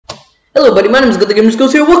Hello buddy, my name is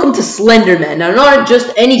GoTheGamersGoes here. Welcome to Slenderman. Now, not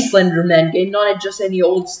just any Slenderman game, not just any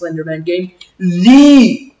old Slenderman game,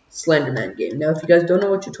 the Slenderman game. Now, if you guys don't know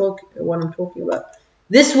what I'm talking about,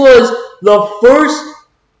 this was the first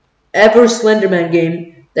ever Slenderman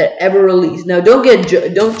game that ever released. Now, don't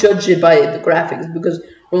judge it by the graphics, because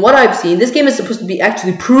from what I've seen, this game is supposed to be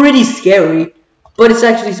actually pretty scary, but it's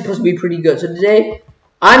actually supposed to be pretty good. So today,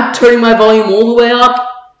 I'm turning my volume all the way up.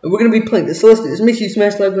 And we're going to be playing this. So let's do this. Make sure you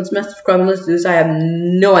smash the like button, smash the subscribe, and let's do this. I have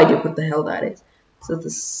no idea what the hell that is. So that's the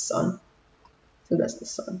sun. I think that's the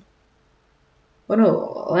sun. Oh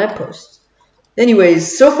no, a lamppost.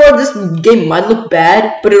 Anyways, so far this game might look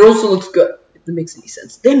bad, but it also looks good, if that makes any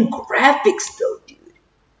sense. Them graphics though, dude.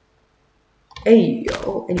 Hey,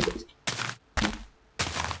 yo. Anyways.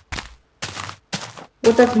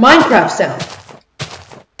 What, that's Minecraft sound?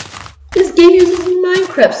 This game uses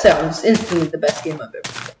Minecraft sounds. Instantly the best game I've ever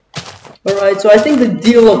played. Alright, so I think the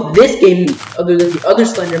deal of this game, other than the other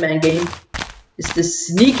Slenderman game, is to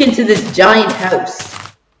sneak into this giant house.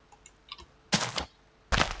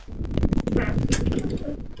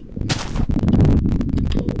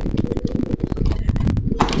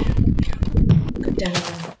 Go down.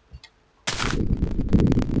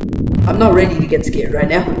 I'm not ready to get scared right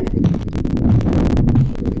now.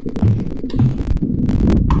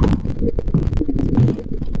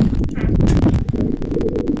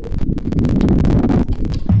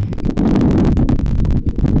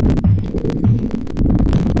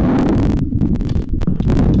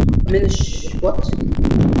 I'm in the what?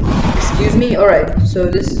 Excuse me? Alright, so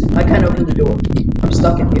this, I can't open the door. I'm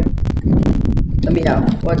stuck in here. Let me out.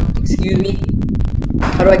 What? Excuse me?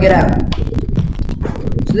 How do I get out?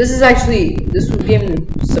 So this is actually, this game,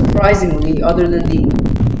 surprisingly, other than the,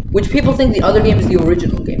 which people think the other game is the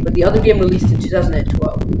original game, but the other game released in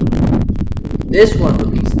 2012. This one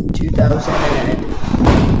released in 2000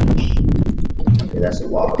 okay, that's a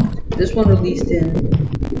lot. This one released in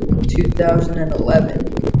 2011.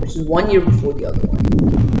 Which is 1 year before the other one.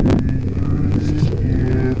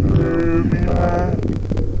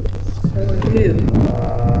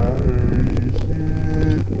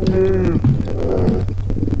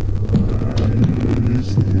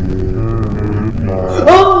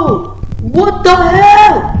 Oh! What the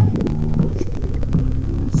hell?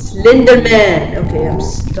 Slenderman! Okay, I'm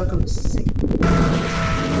stuck on the sink.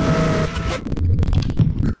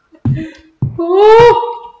 Oh!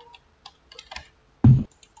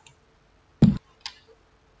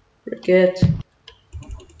 Forget.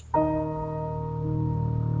 I'm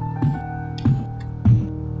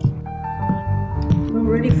not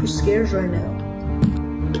ready for scares right now.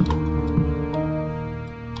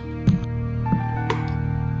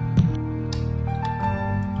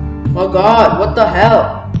 Oh god, what the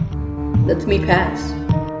hell? Let me pass.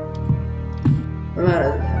 I'm out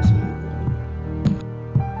of the house.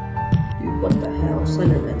 Dude, what the hell?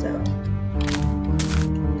 Slenderman's out.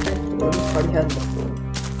 This party has before.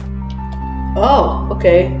 Oh,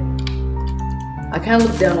 okay. I can't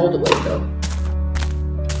look down all the way though.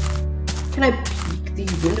 Can I peek?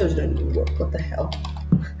 These windows don't even work. What the hell?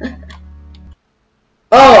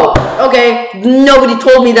 Oh, okay. Nobody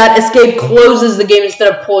told me that escape closes the game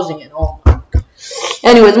instead of pausing it. Oh my god.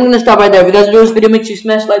 Anyways, I'm gonna stop right there. If you guys enjoyed this video, make sure you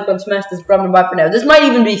smash the like button, smash the subscribe button. Bye for now. This might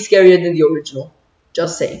even be scarier than the original.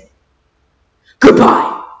 Just saying.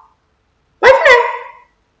 Goodbye. Bye for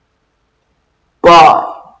now. Bye.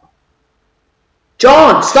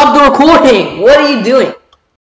 John, stop the recording! What are you doing?